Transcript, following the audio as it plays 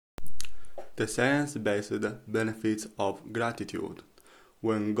The science-based benefits of gratitude.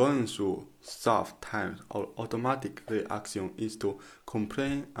 When going through tough times, our automatic reaction is to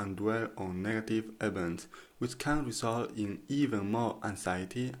complain and dwell on negative events, which can result in even more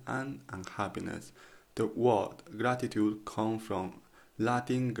anxiety and unhappiness. The word gratitude comes from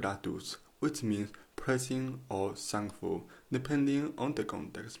Latin gratus, which means praising or thankful, depending on the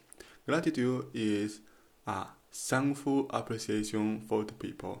context. Gratitude is a thankful appreciation for the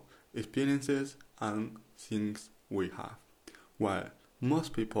people, experiences, and things we have. While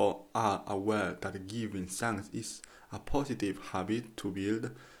most people are aware that giving thanks is a positive habit to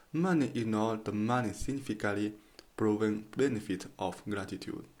build, many ignore the many significantly proven benefits of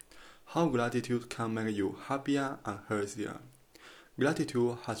gratitude. How gratitude can make you happier and healthier.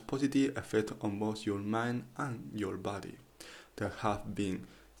 Gratitude has positive effects on both your mind and your body. There have been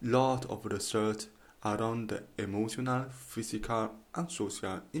lots of research around the emotional, physical, and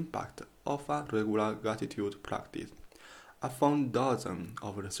social impact of a regular gratitude practice. I found dozens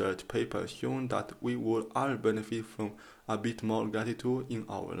of research papers showing that we would all benefit from a bit more gratitude in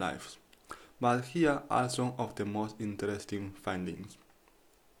our lives. But here are some of the most interesting findings.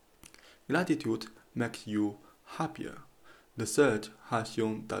 Gratitude makes you happier. Research has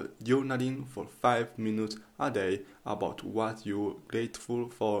shown that journaling for 5 minutes a day about what you're grateful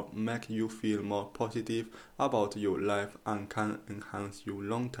for makes you feel more positive about your life and can enhance your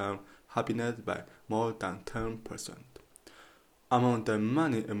long-term happiness by more than 10%. Among the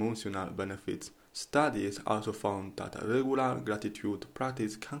many emotional benefits, studies also found that a regular gratitude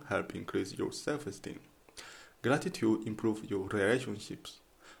practice can help increase your self-esteem. Gratitude improves your relationships.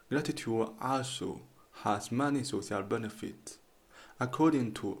 Gratitude also has many social benefits.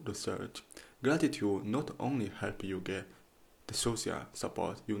 According to research, gratitude not only helps you get the social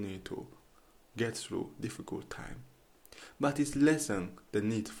support you need to get through difficult times, but it lessens the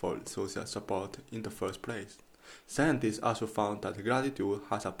need for social support in the first place. Scientists also found that gratitude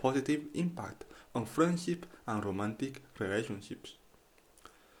has a positive impact on friendship and romantic relationships.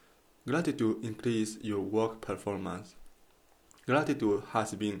 Gratitude increases your work performance. Gratitude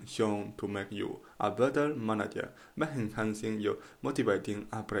has been shown to make you a better manager by enhancing your motivating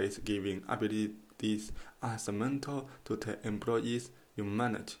and praise-giving abilities as a mentor to the employees you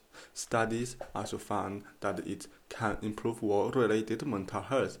manage. Studies also found that it can improve work-related mental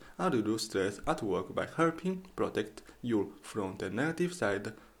health and reduce stress at work by helping protect you from the negative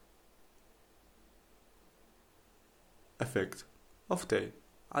side effects of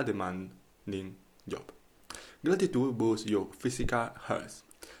a demanding job. Gratitude boosts your physical health.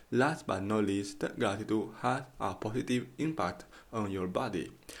 Last but not least, gratitude has a positive impact on your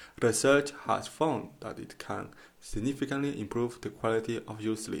body. Research has found that it can significantly improve the quality of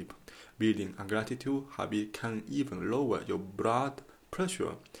your sleep. Building a gratitude habit can even lower your blood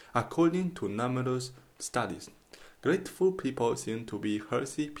pressure, according to numerous studies. Grateful people seem to be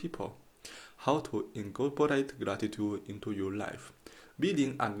healthy people. How to incorporate gratitude into your life.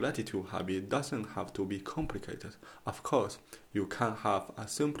 Building a gratitude habit doesn't have to be complicated. Of course, you can have a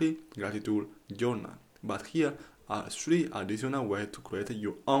simple gratitude journal, but here are 3 additional ways to create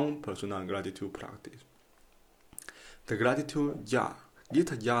your own personal gratitude practice. The gratitude jar.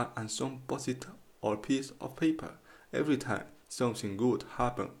 Get a jar and some post-it or piece of paper. Every time something good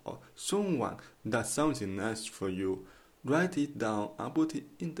happens or someone does something nice for you, write it down and put it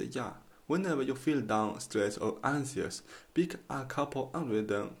in the jar. Whenever you feel down, stressed, or anxious, pick a couple and read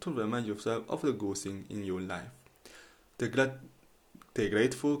them to remind yourself of the good things in your life. The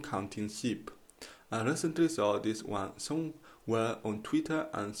Grateful Counting Sheep. I recently saw this one somewhere on Twitter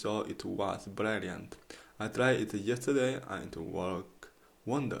and thought it was brilliant. I tried it yesterday and it worked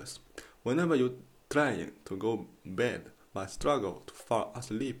wonders. Whenever you're trying to go to bed but struggle to fall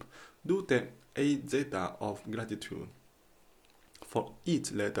asleep, do the 8 zeta of gratitude. For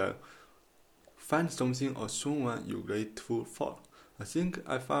each letter, find something or someone you're grateful for. I think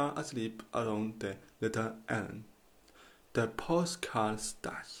I fell asleep around the letter N. The postcard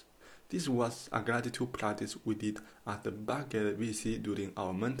stash. This was a gratitude practice we did at the Baguette VC during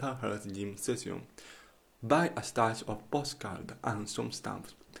our mental health gym session. Buy a stash of postcards and some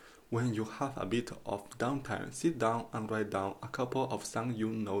stamps. When you have a bit of downtime, sit down and write down a couple of thank you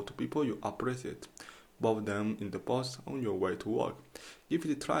notes to people you appreciate. Put them in the post on your way to work. Give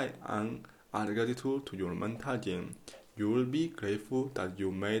it a try and add gratitude to your mental gym. You will be grateful that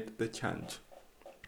you made the change.